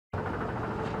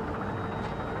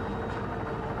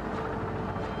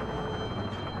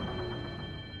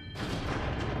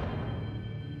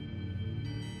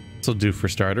This'll do for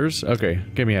starters. Okay,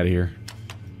 get me out of here.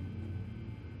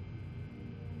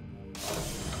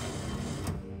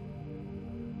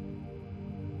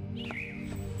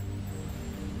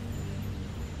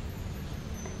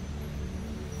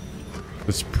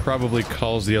 This probably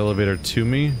calls the elevator to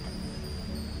me,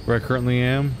 where I currently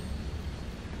am.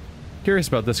 Curious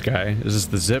about this guy. Is this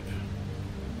the zip?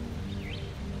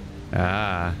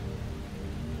 Ah.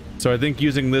 So I think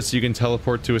using this you can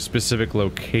teleport to a specific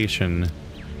location.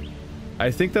 I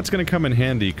think that's going to come in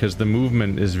handy because the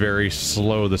movement is very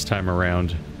slow this time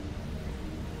around.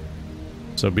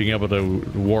 So being able to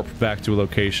warp back to a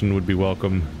location would be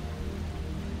welcome.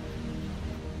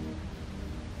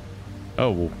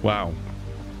 Oh, wow.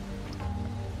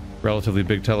 Relatively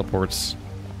big teleports.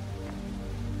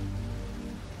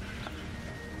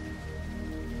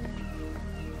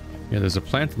 Yeah, there's a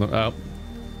plant. Oh,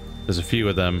 there's a few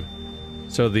of them.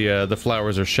 So the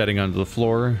flowers are shedding onto the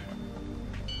floor.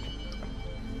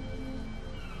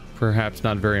 Perhaps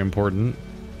not very important.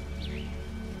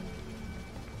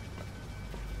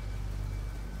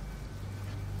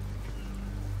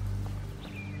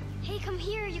 Hey, come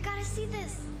here! You gotta see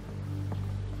this.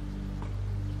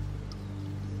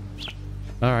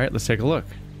 All right, let's take a look.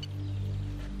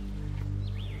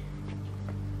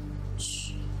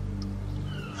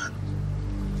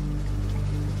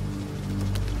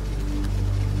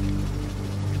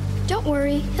 Don't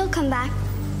worry, he'll come back.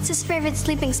 It's his favorite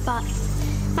sleeping spot.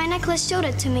 My necklace showed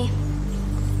it to me.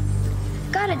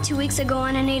 Got it 2 weeks ago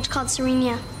on an age called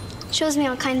Serenia. Shows me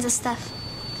all kinds of stuff.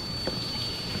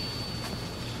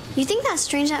 You think that's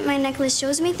strange that my necklace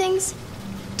shows me things?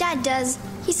 Dad does.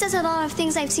 He says a lot of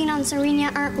things I've seen on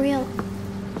Serenia aren't real.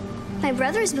 My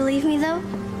brothers believe me, though.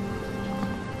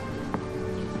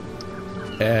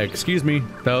 Excuse me.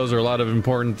 Those are a lot of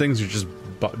important things you're just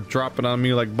dropping on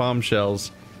me like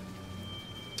bombshells.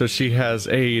 So she has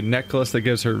a necklace that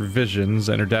gives her visions,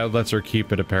 and her dad lets her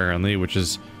keep it, apparently, which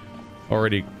is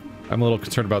already... I'm a little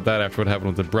concerned about that after what happened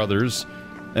with the brothers.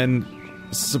 And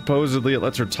supposedly it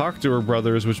lets her talk to her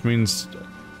brothers, which means...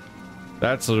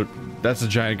 That's a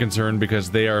giant concern because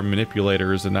they are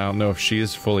manipulators, and I don't know if she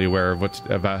is fully aware of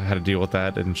about how to deal with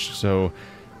that, and so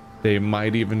they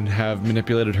might even have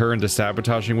manipulated her into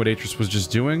sabotaging what Atrus was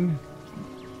just doing.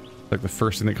 Like the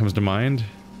first thing that comes to mind.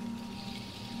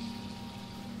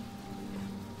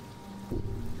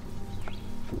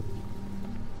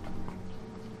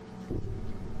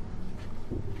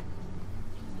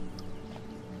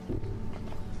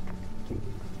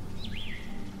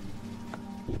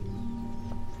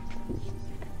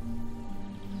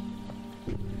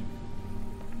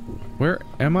 Where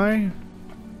am I?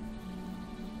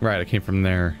 Right, I came from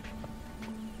there.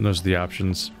 And those are the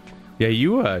options. Yeah,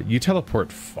 you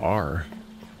teleport far.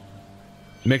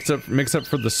 Makes up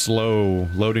for the slow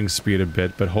loading speed a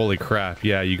bit, but holy crap,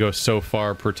 yeah, you go so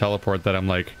far per teleport that I'm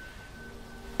like...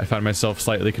 I find myself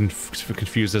slightly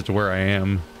confused as to where I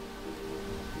am.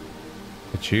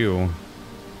 It's you.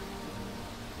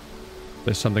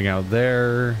 There's something out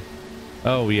there.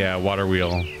 Oh yeah, water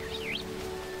wheel.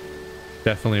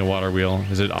 Definitely a water wheel.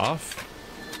 Is it off?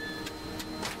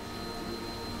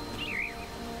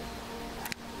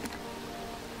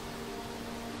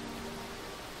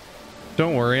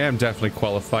 Don't worry, I'm definitely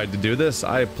qualified to do this.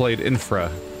 I played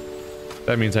Infra.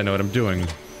 That means I know what I'm doing.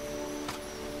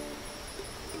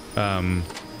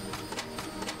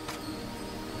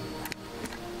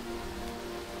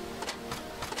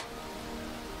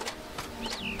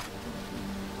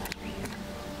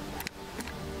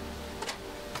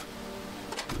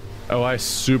 Oh, I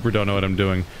super don't know what I'm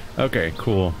doing. Okay,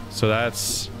 cool. So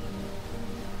that's...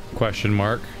 question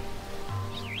mark.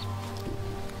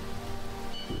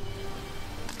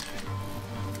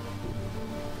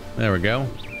 There we go.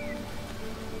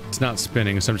 It's not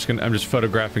spinning, so I'm just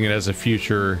photographing it as a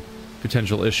future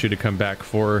potential issue to come back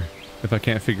for if I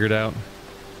can't figure it out.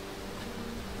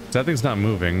 That thing's not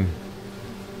moving.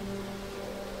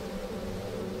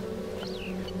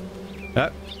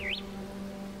 That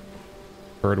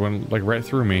bird went like right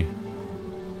through me.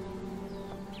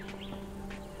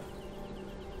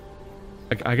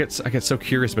 I get so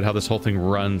curious about how this whole thing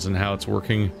runs and how it's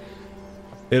working.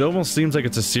 It almost seems like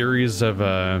it's a series of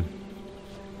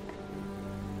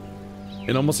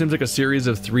it almost seems like a series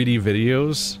of 3D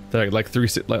videos that like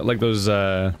those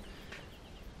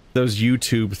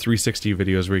YouTube 360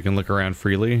 videos where you can look around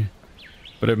freely.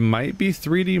 But it might be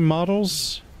 3D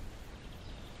models.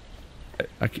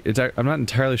 I'm not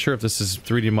entirely sure if this is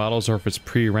 3D models or if it's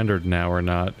pre-rendered now or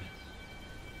not.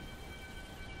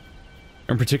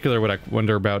 In particular, what I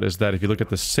wonder about is that if you look at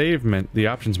the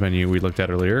options menu we looked at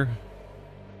earlier,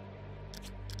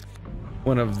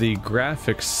 one of the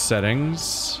graphics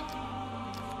settings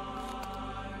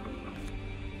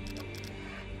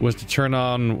was to turn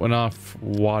on and off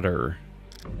water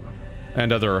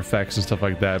and other effects and stuff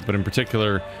like that, but in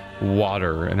particular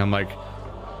water. And I'm like,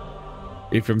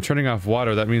 if I'm turning off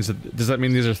water, that means that, does that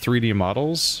mean these are 3D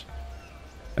models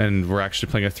and we're actually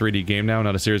playing a 3D game now,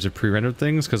 not a series of pre-rendered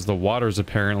things? Because the water's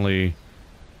apparently,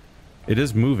 it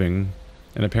is moving,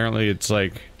 and apparently it's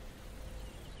like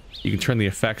you can turn the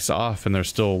effects off and there's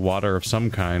still water of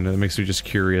some kind. It makes me just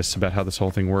curious about how this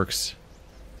whole thing works.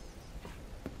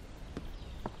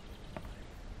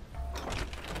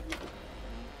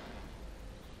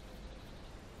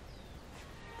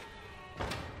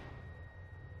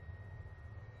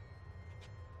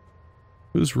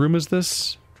 Whose room is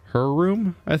this? Her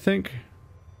room, I think?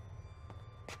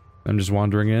 I'm just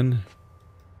wandering in.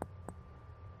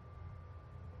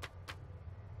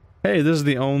 Hey, this is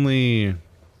the only...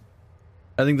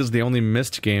 I think this is the only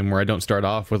Myst game where I don't start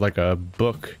off with like a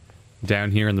book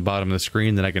down here in the bottom of the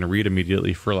screen that I can read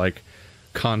immediately for like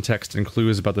context and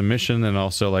clues about the mission, and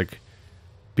also like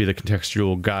be the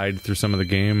contextual guide through some of the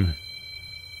game.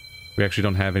 We actually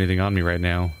don't have anything on me right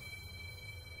now.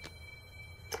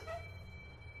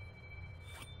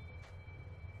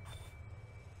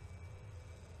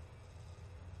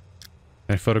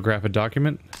 Can I photograph a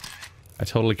document? I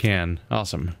totally can.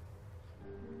 Awesome.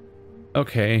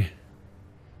 Okay.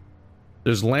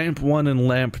 There's lamp 1 and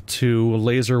lamp 2,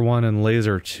 laser 1 and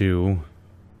laser 2.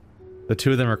 The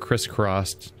two of them are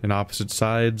crisscrossed in opposite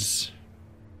sides.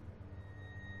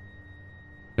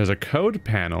 There's a code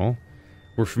panel.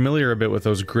 We're familiar a bit with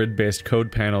those grid-based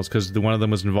code panels because one of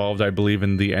them was involved, I believe,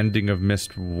 in the ending of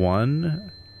Myst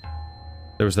 1.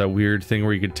 There was that weird thing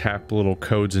where you could tap little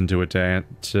codes into it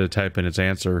to type in its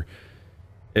answer.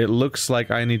 It looks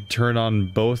like I need to turn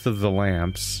on both of the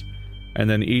lamps, and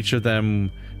then each of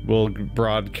them will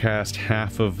broadcast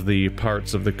half of the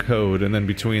parts of the code, and then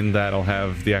between that I'll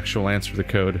have the actual answer to the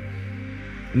code.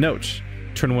 Note: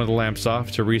 turn one of the lamps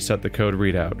off to reset the code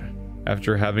readout,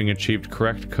 after having achieved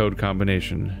correct code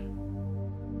combination.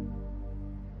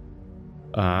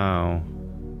 Oh.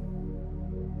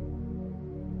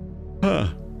 Huh.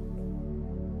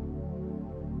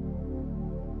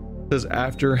 It says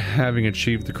after having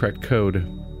achieved the correct code.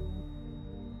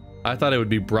 I thought it would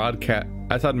be broadcast.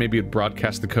 I thought maybe it'd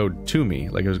broadcast the code to me,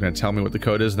 like it was going to tell me what the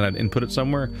code is, and then I'd input it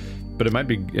somewhere. But it might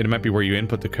be where you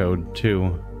input the code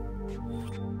too.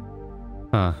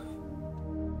 Huh.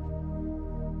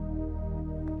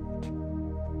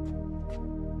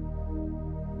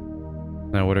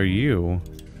 Now what are you?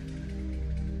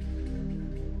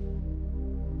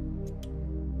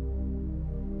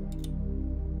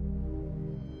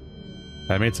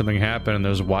 I made something happen and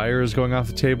there's wires going off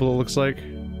the table, it looks like.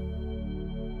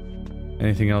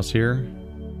 Anything else here?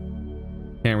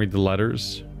 Can't read the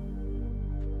letters.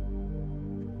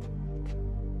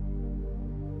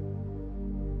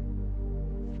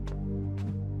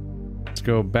 Let's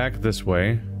go back this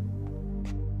way.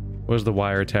 Where's the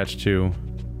wire attached to?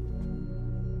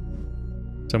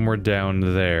 Somewhere down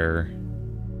there.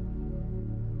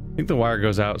 I think the wire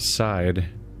goes outside.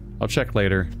 I'll check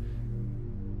later.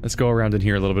 Let's go around in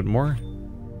here a little bit more.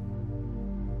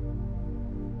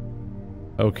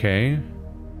 Okay.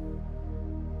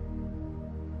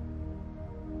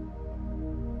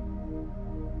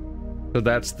 So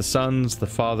that's the sons, the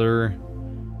father.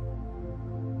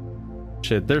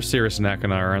 Shit, they're Cirrus and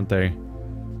Achenar, aren't they?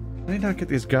 Did I not get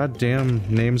these goddamn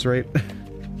names right?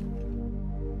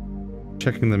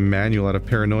 Checking the manual out of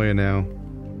paranoia now.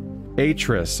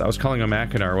 Atrus. I was calling him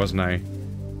Achenar, wasn't I?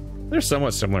 They're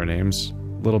somewhat similar names.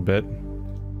 A little bit.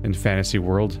 In fantasy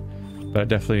world. But I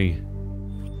definitely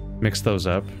mixed those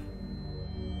up.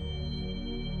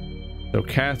 So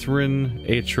Catherine,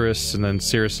 Atrus, and then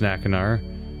Cirrus and Achenar.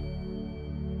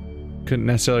 Couldn't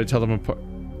necessarily tell them apart.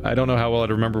 I don't know how well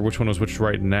I'd remember which one was which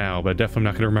right now, but I'm definitely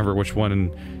not going to remember which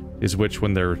one is which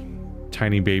when they're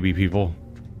tiny baby people.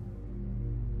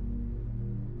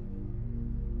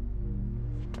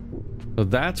 So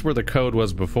that's where the code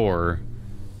was before.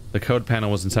 The code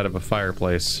panel was inside of a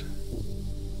fireplace.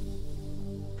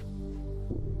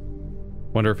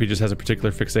 Wonder if he just has a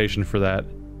particular fixation for that.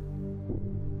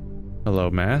 Hello,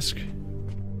 mask.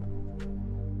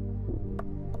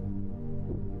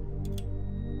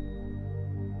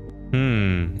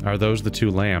 Are those the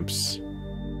two lamps?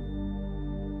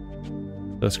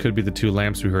 Those could be the two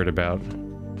lamps we heard about.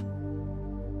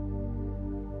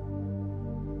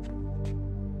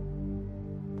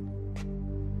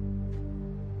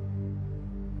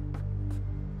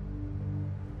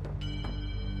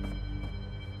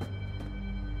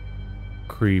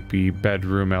 Creepy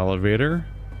bedroom elevator.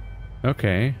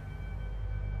 Okay.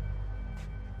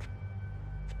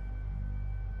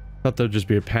 Thought there'd just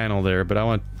be a panel there, but I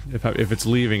want, if it's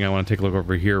leaving, I want to take a look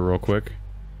over here real quick.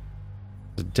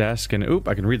 The desk and oop,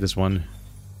 I can read this one.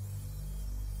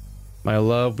 My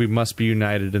love, we must be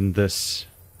united in this.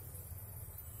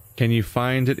 Can you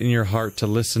find it in your heart to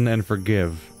listen and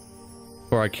forgive?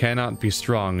 For I cannot be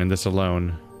strong in this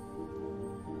alone.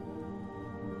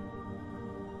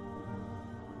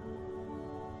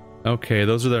 Okay,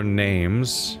 those are their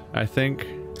names, I think.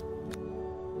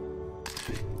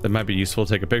 That might be useful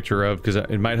to take a picture of, because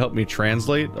it might help me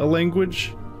translate a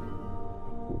language.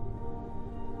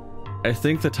 I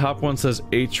think the top one says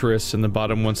Atrus and the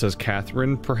bottom one says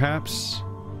Catherine, perhaps?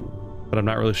 But I'm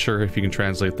not really sure if you can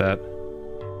translate that.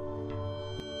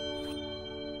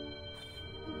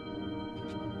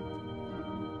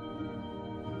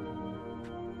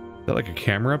 Is that like a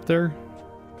camera up there?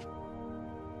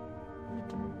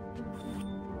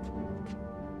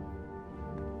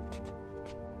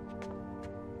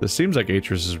 This seems like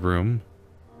Atrus's room.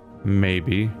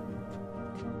 Maybe.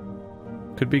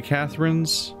 Could be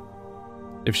Catherine's.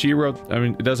 If she wrote... I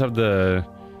mean, it does have the...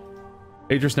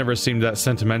 Atrus never seemed that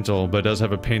sentimental, but it does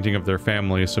have a painting of their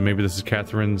family, so maybe this is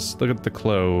Catherine's... Look at the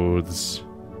clothes.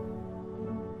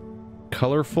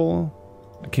 Colorful?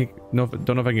 I don't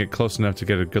know if I can get close enough to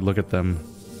get a good look at them.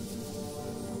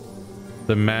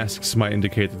 The masks might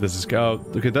indicate that this is... Oh,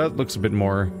 look at that, looks a bit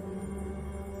more...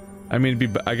 I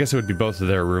mean, I guess it would be both of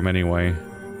their room anyway.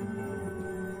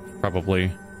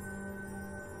 Probably.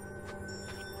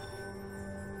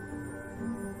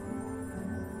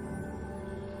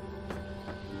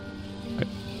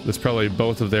 That's probably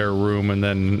both of their room, and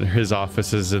then his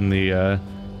office is in the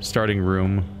starting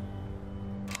room.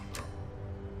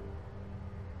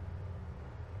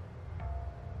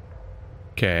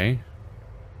 Okay.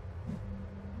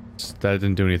 That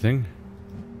didn't do anything.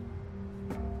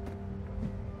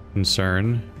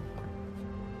 Concern.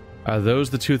 Are those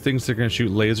the two things that are going to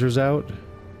shoot lasers out?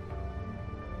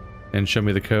 And show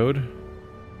me the code?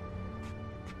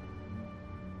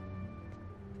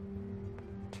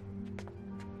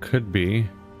 Could be.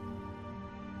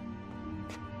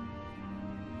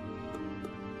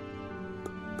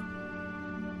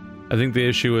 I think the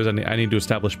issue is I need to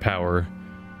establish power.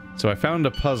 So I found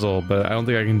a puzzle, but I don't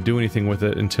think I can do anything with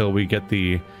it until we get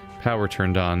the power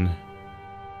turned on.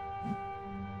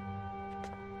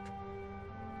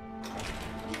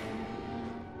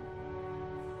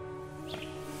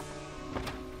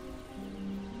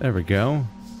 There we go.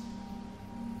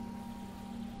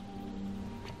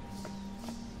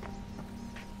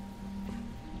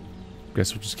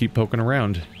 Guess we'll just keep poking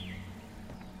around.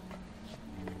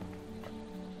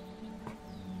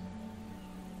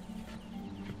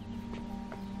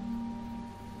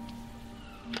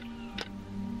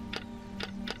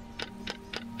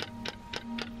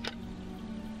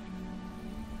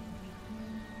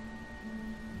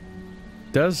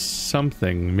 Does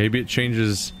something. Maybe it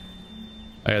changes...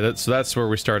 Oh yeah, that's where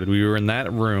we started. We were in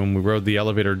that room, we rode the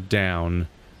elevator down.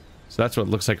 So that's what it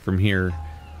looks like from here.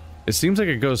 It seems like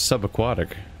it goes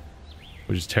subaquatic,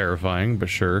 which is terrifying, but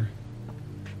sure.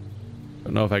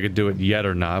 Don't know if I could do it yet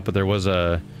or not, but there was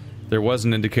an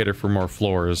indicator for more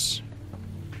floors.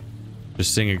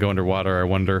 Just seeing it go underwater, I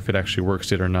wonder if it actually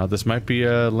works yet or not. This might be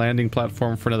a landing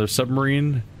platform for another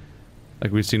submarine,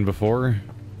 like we've seen before.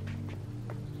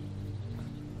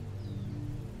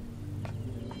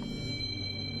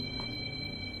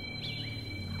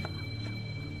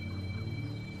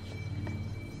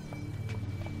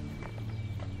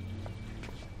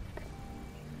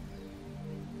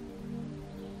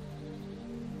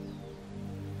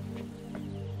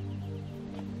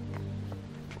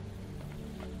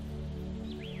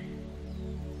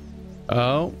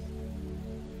 Oh.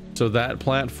 So that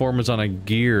platform is on a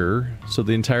gear, so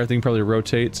the entire thing probably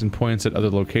rotates and points at other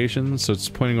locations. So it's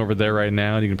pointing over there right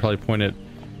now, and you can probably point it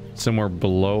somewhere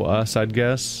below us, I'd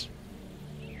guess.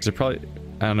 Because it probably...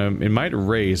 I don't know, it might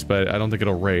raise, but I don't think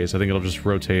it'll raise. I think it'll just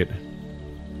rotate. So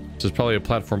there's probably a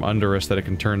platform under us that it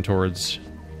can turn towards.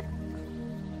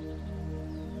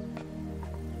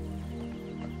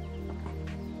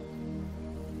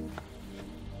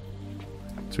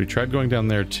 So we tried going down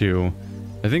there too.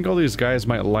 I think all these guys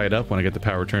might light up when I get the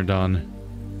power turned on.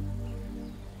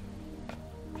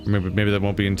 Maybe that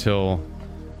won't be until...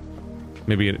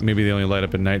 Maybe they only light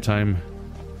up at nighttime.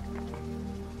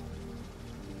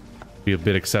 Be a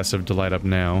bit excessive to light up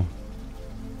now.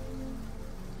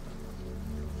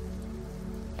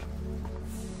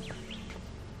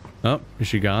 Oh, is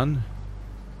she gone?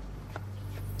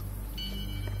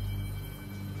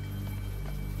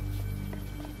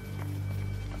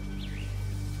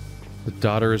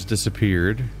 Daughter has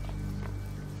disappeared.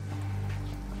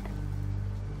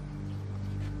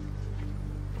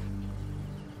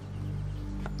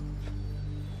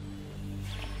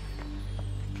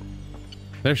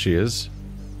 There she is.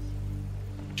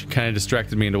 She kind of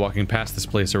distracted me into walking past this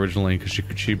place originally because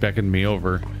she beckoned me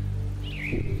over.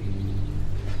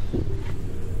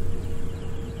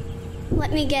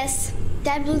 Let me guess.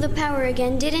 Dad blew the power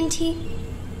again, didn't he?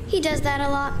 He does that a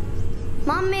lot.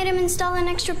 Mom made him install an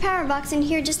extra power box in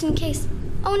here just in case.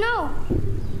 Oh no!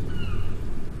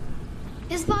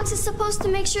 His box is supposed to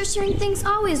make sure certain things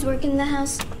always work in the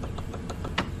house.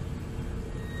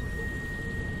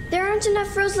 There aren't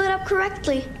enough rows lit up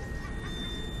correctly.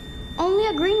 Only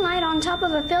a green light on top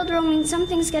of a failed row means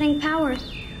something's getting powered.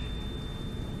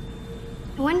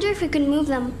 I wonder if we could move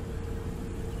them.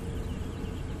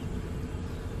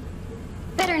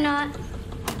 Better not.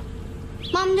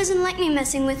 Mom doesn't like me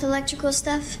messing with electrical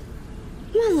stuff.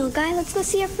 Come on, little guy, let's go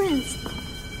see our friends.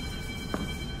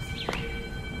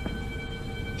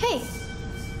 Hey,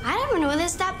 I never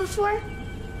noticed that before.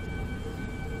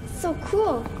 It's so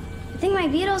cool. I think my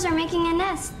beetles are making a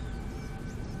nest.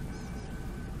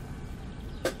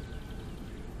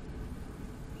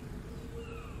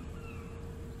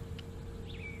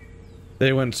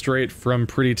 They went straight from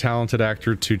pretty talented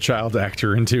actor to child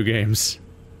actor in 2 games.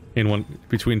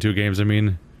 Between 2 games, I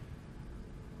mean.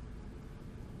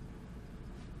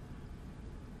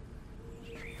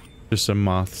 Just some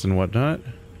moths and whatnot.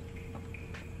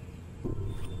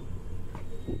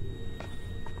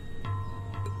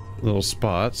 Little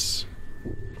spots.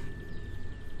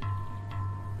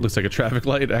 Looks like a traffic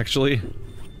light, actually.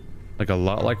 Like a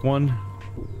lot like one.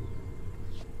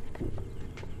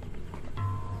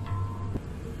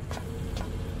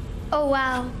 Oh,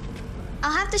 wow.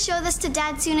 I'll have to show this to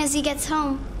Dad soon as he gets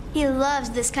home. He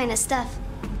loves this kind of stuff.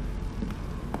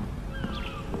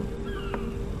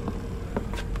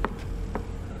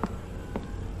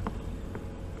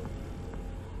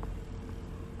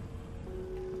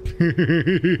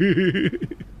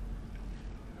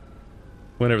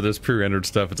 Whenever there's pre-rendered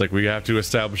stuff, it's like we have to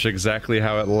establish exactly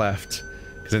how it left,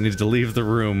 because it needs to leave the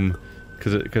room,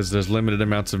 because there's limited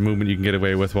amounts of movement you can get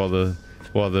away with while the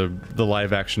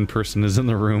live action person is in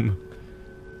the room.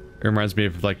 It reminds me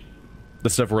of like the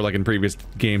stuff where like in previous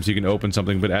games you can open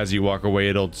something, but as you walk away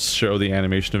it'll show the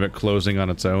animation of it closing on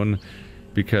its own,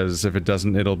 because if it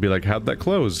doesn't it'll be like, how'd that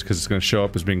close? Because it's going to show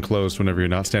up as being closed whenever you're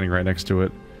not standing right next to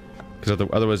it. Because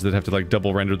otherwise they'd have to like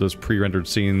double render those pre-rendered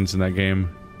scenes in that game,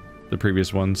 the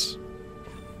previous ones.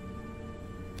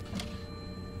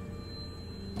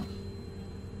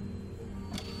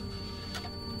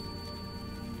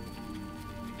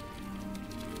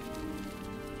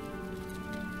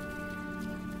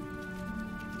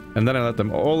 And then I let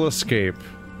them all escape.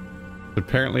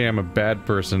 Apparently I'm a bad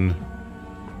person.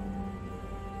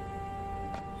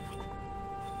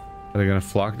 Are they gonna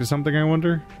flock to something, I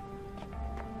wonder?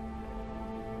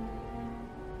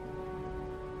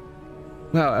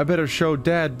 Wow, I better show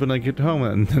Dad when I get home.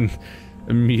 And then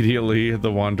immediately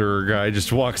the Wanderer guy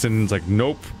just walks in and is like,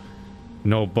 nope.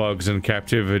 No bugs in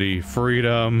captivity.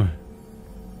 Freedom.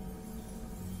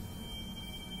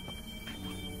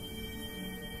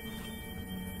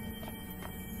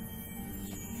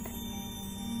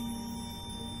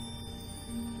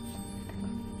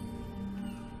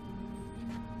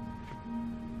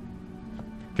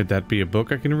 Could that be a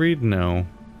book I can read? No.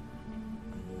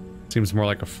 Seems more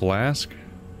like a flask.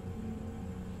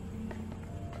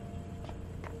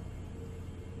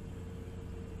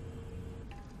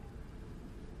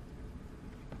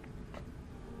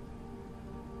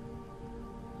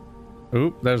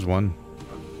 Oop, there's one.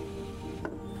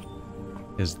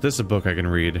 Is this a book I can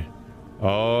read?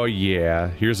 Oh yeah,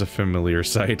 here's a familiar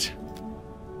sight.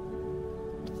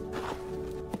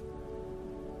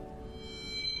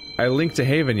 I linked to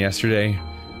Haven yesterday.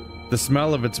 The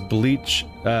smell of its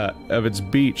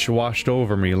beach washed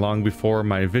over me long before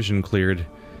my vision cleared.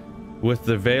 With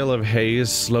the veil of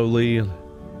haze slowly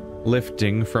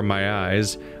lifting from my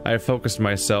eyes, I forced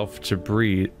myself to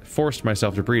breathe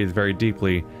very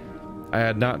deeply. I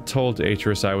had not told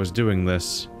Atrus I was doing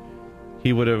this.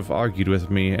 He would have argued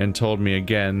with me and told me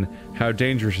again how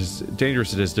dangerous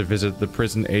it is to visit the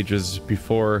prison ages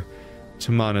before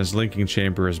Tamana's linking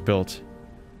chamber is built.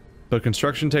 But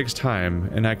construction takes time,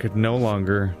 and I could no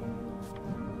longer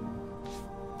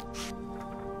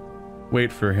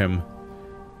wait for him.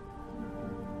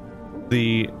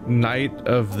 The night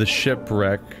of the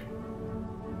shipwreck...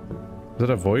 Is that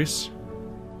a voice?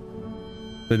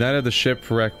 The night of the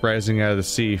shipwreck rising out of the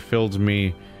sea filled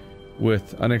me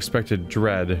with unexpected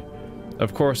dread.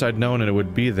 Of course, I'd known it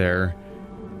would be there,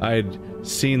 I'd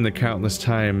seen the countless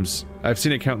times... I've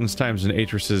seen it countless times in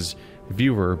Atrus's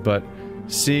viewer, but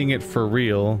seeing it for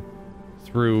real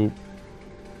through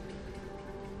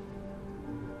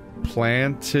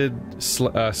slanted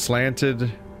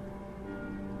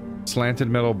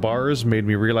metal bars made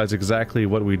me realize exactly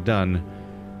what we'd done.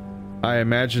 I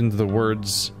imagined the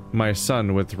words my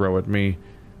son would throw at me,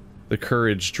 the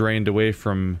courage drained away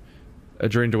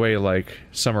like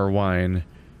summer wine.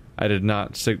 I did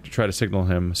not try to signal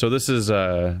him. So this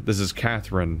is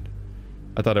Catherine.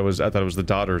 I thought it was the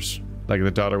daughters. Like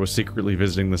the daughter was secretly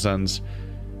visiting the sons.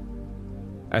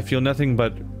 I feel nothing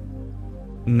but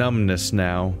numbness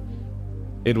now.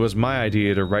 It was my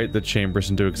idea to write the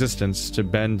chambers into existence, to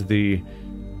bend the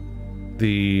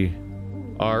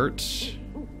art.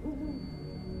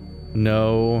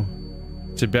 No.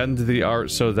 To bend the art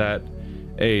so that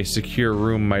a secure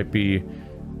room might be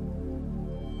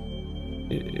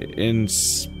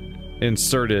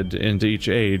inserted into each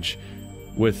age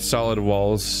with solid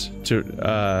walls to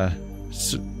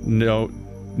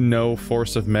no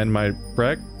force of men might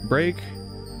break.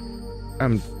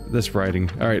 This writing.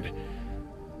 Alright.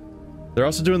 They're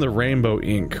also doing the rainbow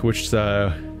ink, which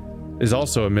is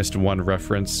also a Myst I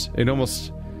reference. I'm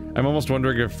almost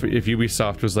wondering if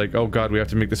Ubisoft was like, oh god, we have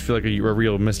to make this feel like a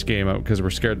real Myst game out because we're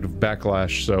scared of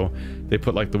backlash, so they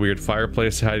put like the weird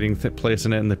fireplace hiding place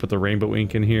in it, and they put the rainbow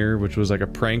ink in here, which was like a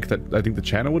prank that I think the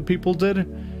Channelwood people did.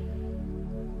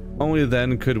 Only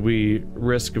then could we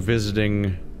risk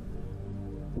visiting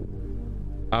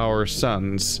our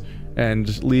sons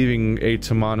and leaving a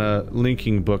Tamana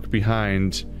linking book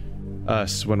behind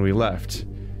us when we left.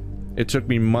 It took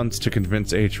me months to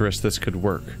convince Atrus this could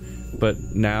work, but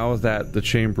now that the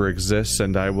chamber exists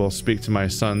and I will speak to my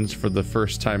sons for the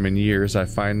first time in years, I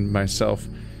find myself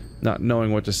not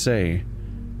knowing what to say.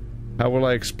 How will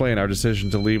I explain our decision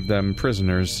to leave them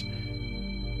prisoners?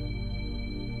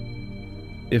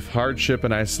 If hardship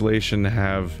and isolation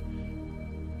have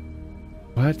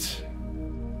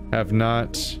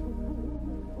not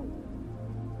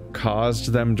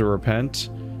caused them to repent,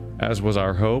 as was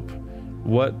our hope,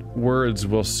 what words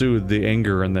will soothe the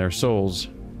anger in their souls?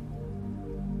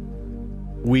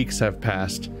 Weeks have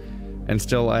passed, and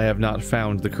still I have not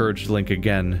found the courage to link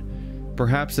again.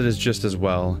 Perhaps it is just as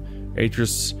well.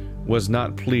 Atrus was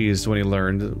not pleased when he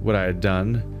learned what I had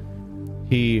done.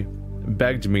 He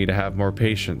begged me to have more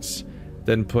patience,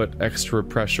 then put extra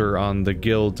pressure on the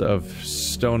guild of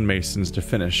stonemasons to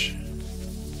finish.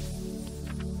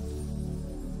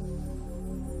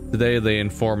 Today they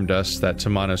informed us that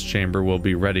Tamana's chamber will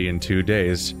be ready in 2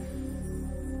 days.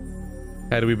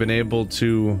 Had we been able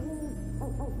to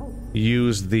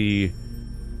use the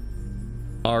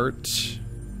art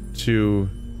to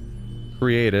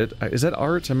create it... Is that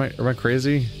art? Am I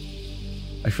crazy?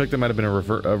 I feel like that might have been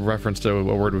a reference to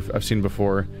a word I've seen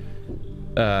before.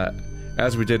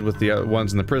 As we did with the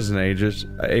ones in the prison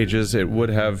ages, it would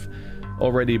have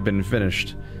already been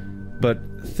finished. But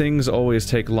things always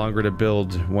take longer to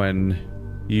build when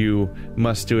you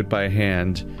must do it by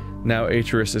hand. Now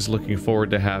Atrus is looking forward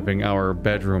to having our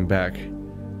bedroom back.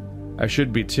 I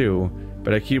should be too,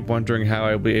 but I keep wondering how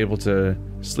I'll be able to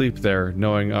sleep there,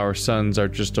 knowing our sons are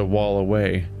just a wall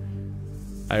away.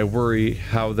 I worry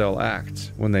how they'll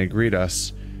act when they greet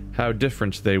us, how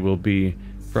different they will be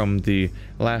from the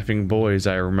laughing boys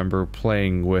I remember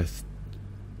playing with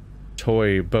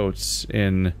toy boats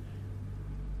in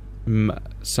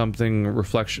Myst's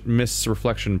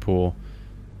reflection pool.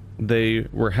 They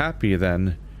were happy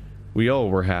then. We all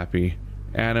were happy.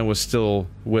 Anna was still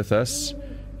with us,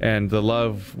 and the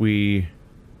love we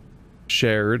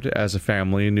shared as a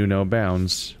family knew no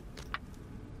bounds.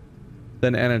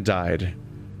 Then Anna died,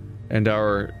 and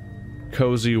our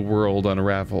cozy world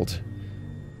unraveled.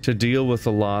 To deal with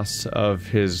the loss of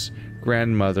his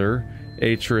grandmother,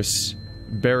 Atrus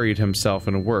buried himself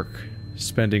in work,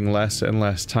 spending less and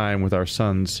less time with our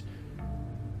sons.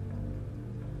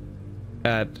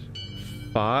 At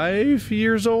 5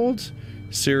 years old,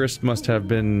 Cirrus must have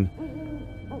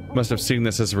seen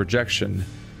this as rejection,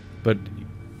 but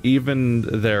even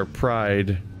their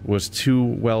pride was too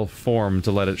well formed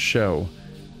to let it show.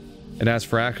 And as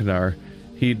for Akinar,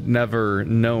 he'd never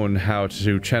known how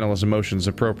to channel his emotions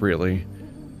appropriately.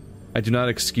 I do not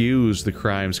excuse the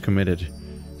crimes committed.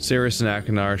 Cirrus and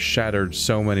Akinar shattered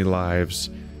so many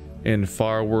lives, in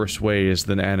far worse ways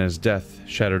than Anna's death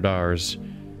shattered ours.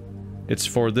 It's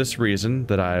for this reason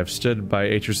that I have stood by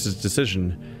Atrus's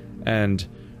decision, and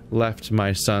left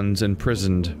my sons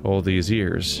imprisoned all these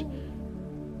years.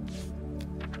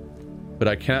 But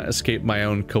I cannot escape my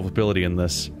own culpability in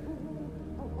this.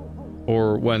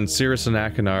 Or when Cirrus and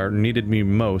Akinar needed me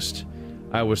most,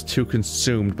 I was too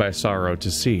consumed by sorrow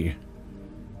to see.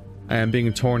 I am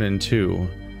being torn in two.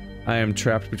 I am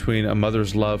trapped between a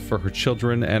mother's love for her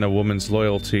children and a woman's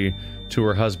loyalty to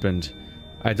her husband.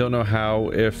 I don't know how,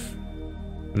 if...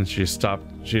 And she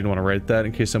stopped. She didn't want to write that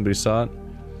in case somebody saw it.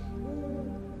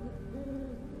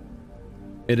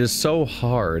 It is so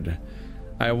hard.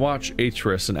 I watch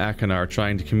Atrus and Akinar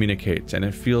trying to communicate, and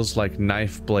it feels like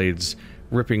knife blades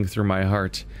ripping through my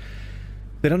heart.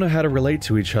 They don't know how to relate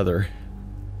to each other.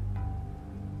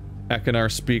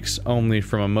 Akinar speaks only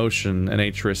from emotion, and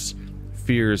Atrus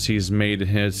fears he's made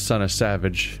his son a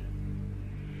savage.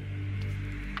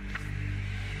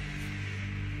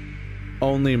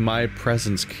 Only my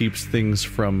presence keeps things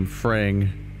from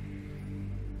fraying.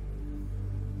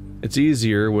 It's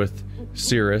easier with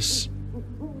Cirrus.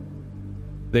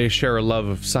 They share a love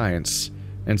of science,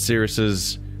 and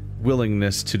Cirrus's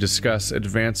willingness to discuss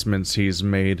advancements he's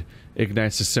made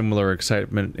ignites a similar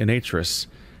excitement in Atrus.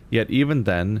 Yet even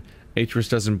then, Atrus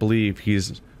doesn't believe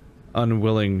he's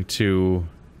unwilling to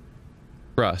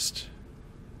trust.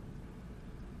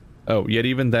 Oh, yet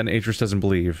even then Atrus doesn't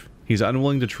believe he's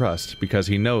unwilling to trust because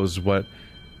he knows what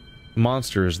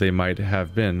monsters they might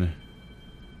have been.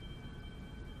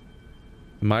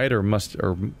 Might or must,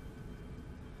 or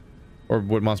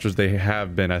what monsters they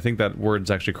have been. I think that word's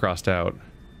actually crossed out.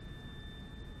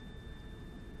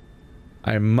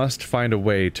 I must find a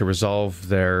way to resolve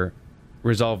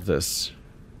this.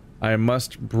 I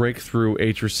must break through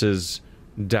Atrus's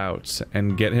doubts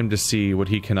and get him to see what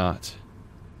he cannot.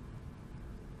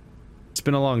 It's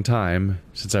been a long time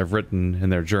since I've written in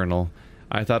their journal.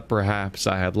 I thought perhaps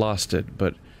I had lost it,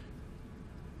 but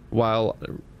while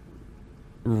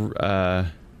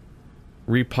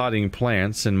repotting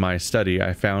plants in my study,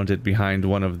 I found it behind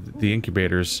one of the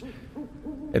incubators.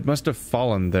 It must have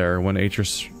fallen there when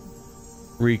Atrus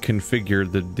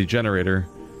reconfigured the generator.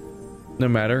 No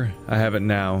matter, I have it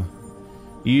now.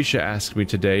 Yeesha asked me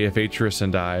today if Atrus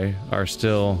and I are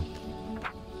still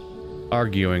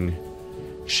arguing.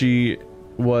 She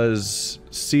was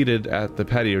seated at the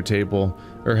patio table,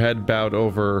 her head bowed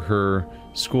over her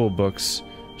school books.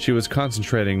 She was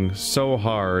concentrating so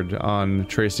hard on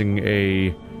tracing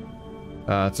a...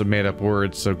 it's a made-up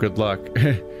word, so good luck.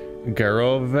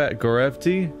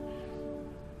 Gorevti?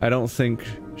 I don't think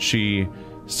she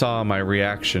saw my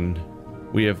reaction.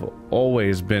 We have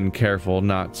always been careful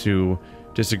not to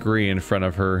disagree in front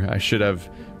of her. I should have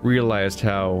realized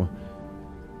how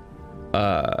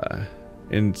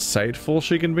insightful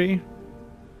she can be.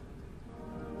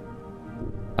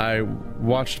 I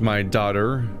watched my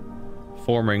daughter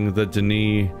forming the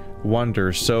Denis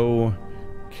wonder so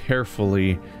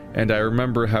carefully, and I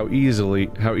remember how easy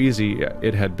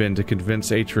it had been to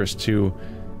convince Atrus to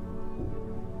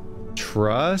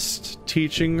start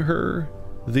teaching her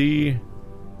the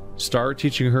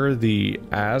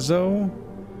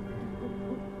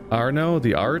Arno,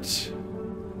 the art.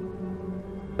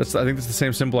 I think that's the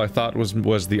same symbol I thought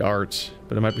was the art,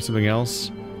 but it might be something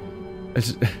else.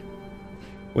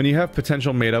 When you have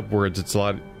potential made-up words, it's a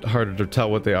lot harder to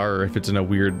tell what they are if it's in a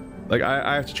weird... Like,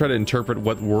 I have to try to interpret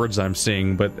what words I'm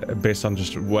seeing, but based on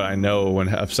just what I know and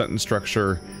have sentence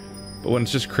structure. But when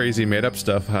it's just crazy made-up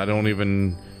stuff, I don't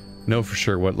even know for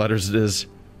sure what letters it is.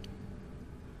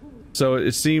 So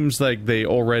it seems like they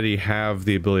already have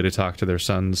the ability to talk to their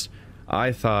sons.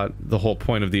 I thought the whole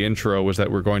point of the intro was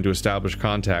that we're going to establish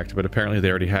contact, but apparently they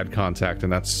already had contact,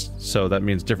 and that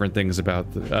means different things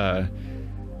about the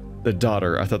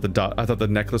daughter. I thought the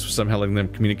necklace was somehow letting them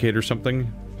communicate or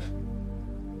something.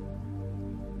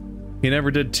 He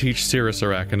never did teach Cirrus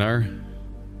or Akinar.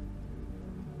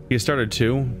 He started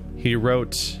to. He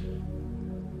wrote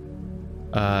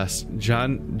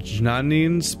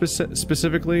Janine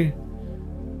specifically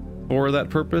for that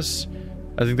purpose.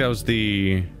 I think that was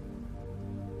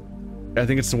I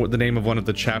think it's the name of one of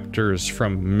the chapters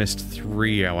from Myst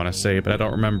III, I want to say, but I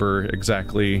don't remember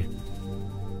exactly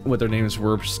what their names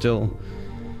were still.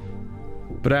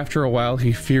 But after a while,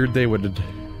 he feared they would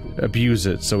abuse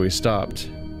it, so he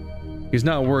stopped. He's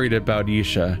not worried about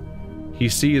Yeesha. He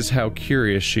sees how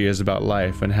curious she is about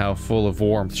life and how full of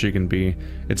warmth she can be.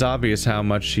 It's obvious how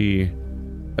much he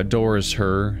adores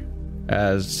her,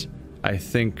 as I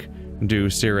think do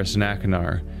Cirrus and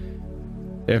Akinar.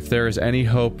 If there is any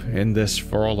hope in this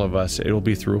for all of us, it will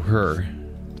be through her.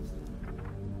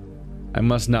 I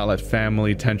must not let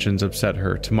family tensions upset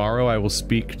her. Tomorrow I will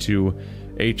speak to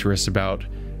Atrus about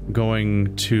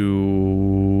going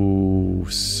to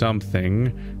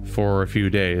something for a few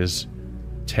days.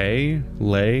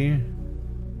 Lay?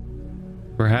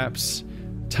 Perhaps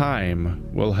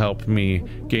time will help me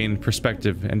gain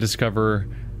perspective and discover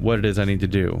what it is I need to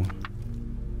do.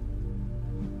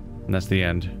 And that's the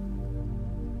end.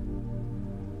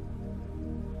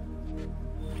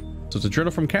 So it's a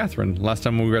journal from Catherine. Last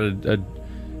time we read a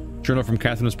journal from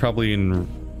Catherine was probably in...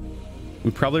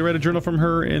 We probably read a journal from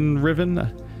her in Riven. I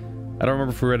don't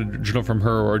remember if we read a journal from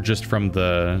her or just from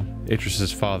the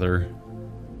Atrus's father.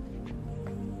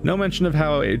 No mention of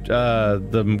how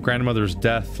the grandmother's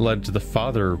death led to the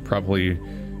father probably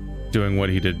doing what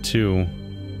he did too.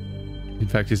 In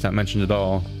fact, he's not mentioned at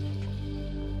all.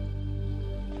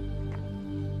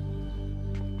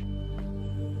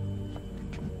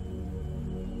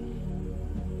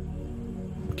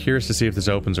 I'm curious to see if this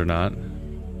opens or not.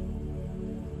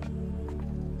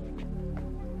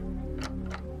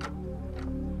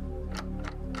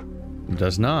 It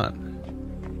does not.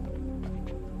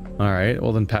 Alright,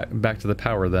 well then back to the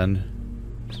power then.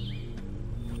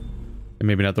 And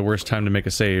maybe not the worst time to make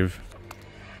a save.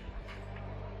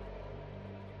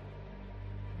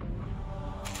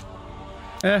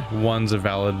 One's a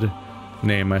valid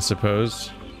name, I suppose.